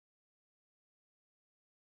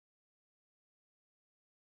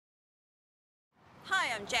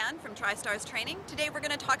Hi, I'm Jan from TriStars Training. Today we're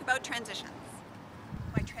going to talk about transitions.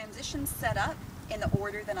 My transitions set up in the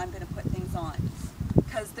order that I'm going to put things on.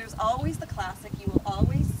 Because there's always the classic, you will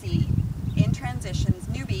always see in transitions,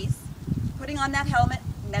 newbies putting on that helmet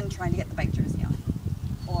and then trying to get the bike jersey on.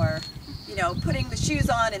 Or, putting the shoes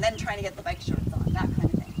on and then trying to get the bike shorts on, that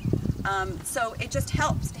kind of thing. So it just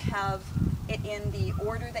helps to have it in the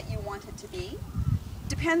order that you want it to be.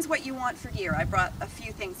 Depends what you want for gear. I brought a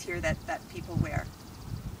few things here that people wear.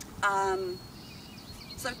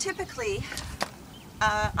 So typically,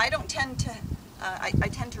 I tend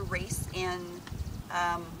to race in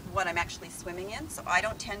what I'm actually swimming in. So I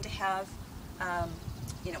don't tend to have,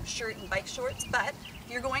 shirt and bike shorts. But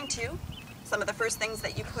if you're going to, some of the first things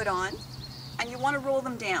that you put on, and you want to roll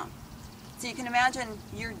them down. So you can imagine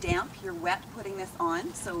you're damp, you're wet putting this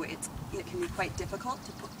on, so it can be quite difficult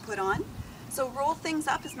to put on. So roll things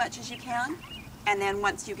up as much as you can, and then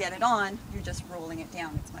once you get it on, you're just rolling it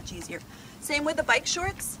down. It's much easier. Same with the bike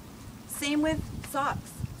shorts, same with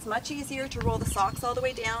socks. It's much easier to roll the socks all the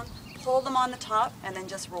way down, pull them on the top, and then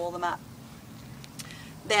just roll them up.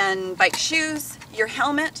 Then bike shoes, your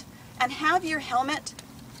helmet, and have your helmet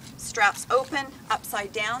straps open,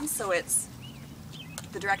 upside down, so it's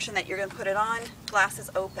the direction that you're going to put it on, glasses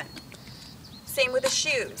open. Same with the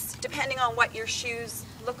shoes, depending on what your shoes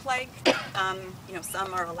look like.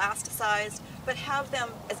 Some are elasticized, but have them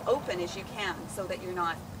as open as you can so that you're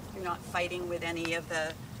not fighting with any of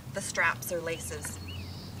the straps or laces.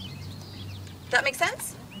 That make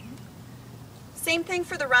sense? Same thing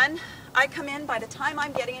for the run. I come in, by the time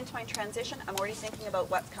I'm getting into my transition, I'm already thinking about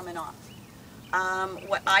what's coming off.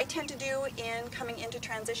 What I tend to do in coming into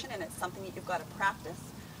transition, and it's something that you've got to practice,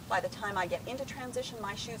 by the time I get into transition,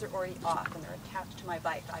 my shoes are already off and they're attached to my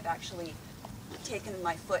bike. I've actually taken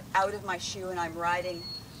my foot out of my shoe and I'm riding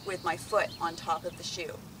with my foot on top of the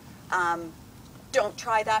shoe. Don't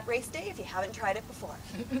try that race day if you haven't tried it before.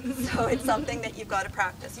 So it's something that you've got to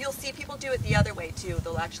practice. You'll see people do it the other way too.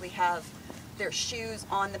 They'll actually have their shoes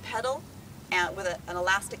on the pedal and with an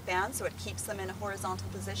elastic band so it keeps them in a horizontal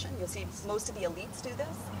position. You'll see most of the elites do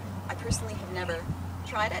this. I personally have never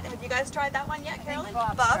tried it. Have you guys tried that one yet, Carolyn?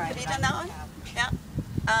 Bob, have you done that one? Yeah.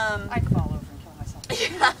 I'd fall over and kill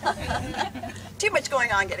myself. Too much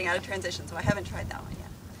going on getting out of transition, so I haven't tried that one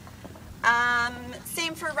yet.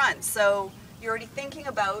 Same for runs. So you're already thinking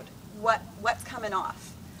about what's coming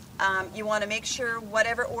off. You want to make sure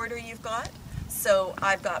whatever order you've got. So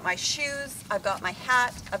I've got my shoes, I've got my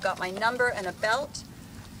hat, I've got my number and a belt.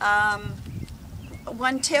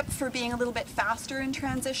 One tip for being a little bit faster in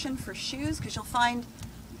transition for shoes, because you'll find,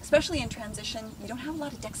 especially in transition, you don't have a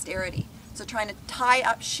lot of dexterity. So trying to tie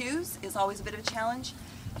up shoes is always a bit of a challenge.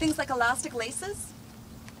 Things like elastic laces,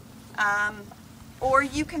 or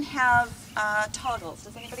you can have toggles.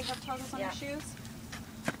 Does anybody have toggles on their shoes?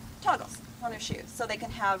 Toggles on their shoes. So they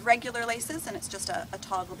can have regular laces and it's just a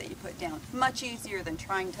toggle that you put down. Much easier than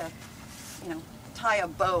trying to, tie a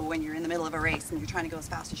bow when you're in the middle of a race and you're trying to go as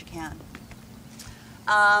fast as you can.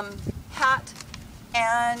 Hat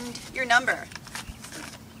and your number.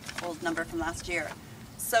 Old number from last year.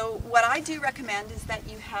 So what I do recommend is that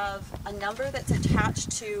you have a number that's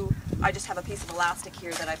attached to, I just have a piece of elastic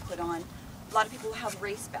here that I put on. A lot of people have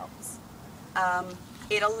race belts.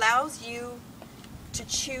 It allows you to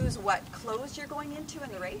choose what clothes you're going into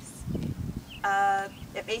in the race.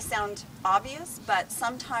 It may sound obvious, but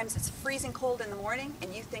sometimes it's freezing cold in the morning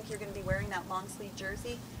and you think you're going to be wearing that long sleeve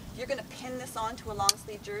jersey. You're going to pin this onto a long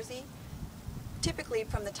sleeve jersey. Typically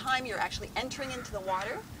from the time you're actually entering into the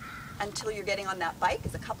water until you're getting on that bike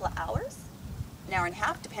is a couple of hours, an hour and a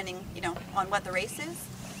half, depending on what the race is.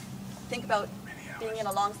 Think about being in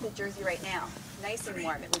a long sleeve jersey right now. Nice and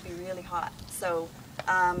warm, it would be really hot. So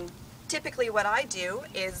typically what I do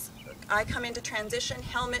is I come into transition,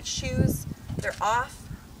 helmet, shoes, they're off,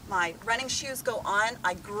 my running shoes go on,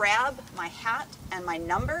 I grab my hat and my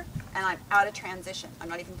number and I'm out of transition. I'm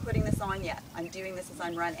not even putting this on yet. I'm doing this as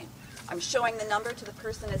I'm running. I'm showing the number to the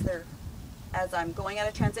person as I'm going out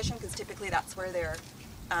of transition, because typically that's where they're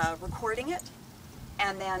recording it,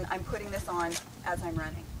 and then I'm putting this on as I'm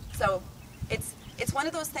running. So it's one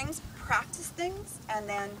of those things, practice things and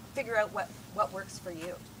then figure out what works for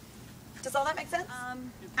you. Does all that make sense?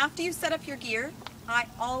 After you set up your gear, I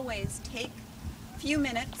always take a few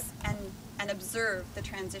minutes and observe the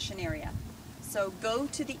transition area. So go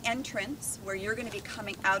to the entrance where you're going to be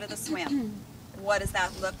coming out of the swim. What does that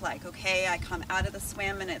look like? Okay, I come out of the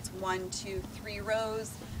swim and it's 1, 2, 3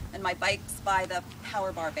 rows and my bike's by the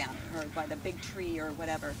power bar banner or by the big tree or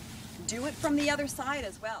whatever. Do it from the other side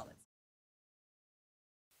as well.